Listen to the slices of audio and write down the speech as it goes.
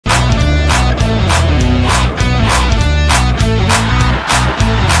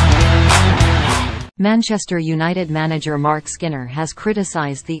Manchester United manager Mark Skinner has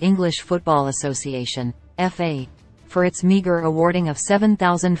criticised the English Football Association (FA) for its meagre awarding of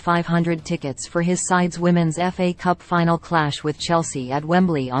 7,500 tickets for his side's Women's FA Cup final clash with Chelsea at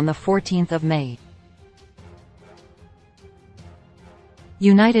Wembley on 14 May.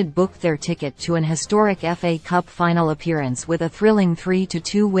 United booked their ticket to an historic FA Cup final appearance with a thrilling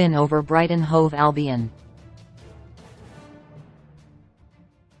 3-2 win over Brighton Hove Albion.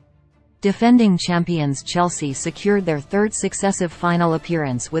 Defending champions Chelsea secured their third successive final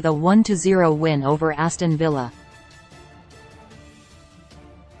appearance with a 1-0 win over Aston Villa.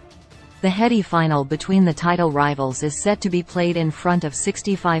 The heady final between the title rivals is set to be played in front of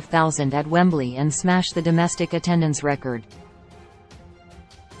 65,000 at Wembley and smash the domestic attendance record.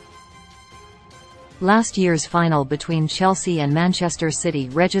 Last year's final between Chelsea and Manchester City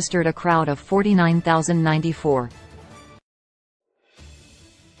registered a crowd of 49,094.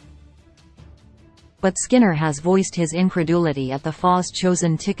 But Skinner has voiced his incredulity at the FA's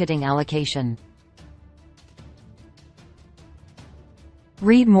chosen ticketing allocation.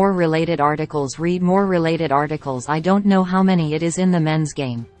 Read more related articles. I don't know how many it is in the men's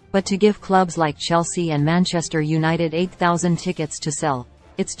game, but to give clubs like Chelsea and Manchester United 8,000 tickets to sell,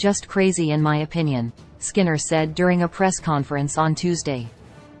 it's just crazy in my opinion, Skinner said during a press conference on Tuesday.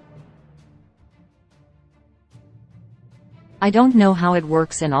 I don't know how it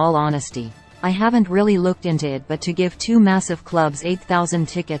works in all honesty. I haven't really looked into it, but to give two massive clubs 8,000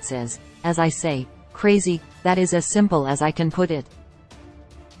 tickets is, as I say, crazy. That is as simple as I can put it.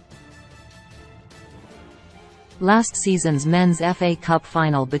 Last season's men's FA Cup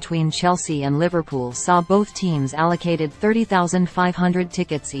final between Chelsea and Liverpool saw both teams allocated 30,500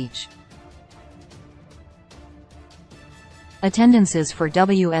 tickets each. Attendances for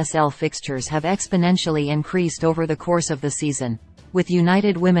WSL fixtures have exponentially increased over the course of the season, with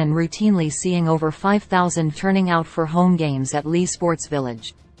United women routinely seeing over 5,000 turning out for home games at Leigh Sports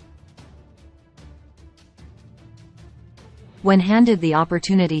Village. When handed the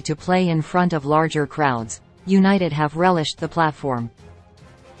opportunity to play in front of larger crowds, United have relished the platform.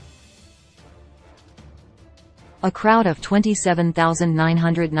 A crowd of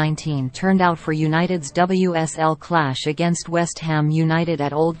 27,919 turned out for United's WSL clash against West Ham United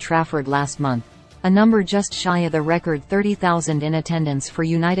at Old Trafford last month, a number just shy of the record 30,000 in attendance for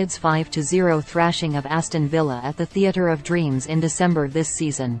United's 5-0 thrashing of Aston Villa at the Theatre of Dreams in December this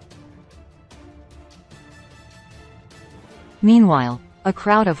season. Meanwhile, a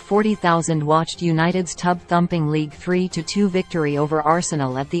crowd of 40,000 watched United's tub-thumping League 3-2 victory over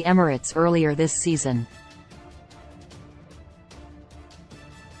Arsenal at the Emirates earlier this season.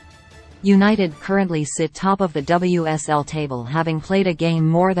 United currently sit top of the WSL table, having played a game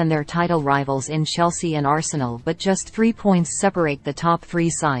more than their title rivals in Chelsea and Arsenal, but just 3 points separate the top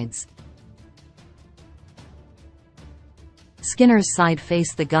three sides. Skinner's side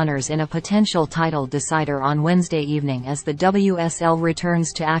face the Gunners in a potential title decider on Wednesday evening as the WSL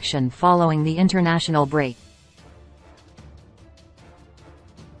returns to action following the international break.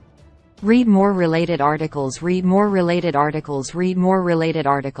 Read more related articles.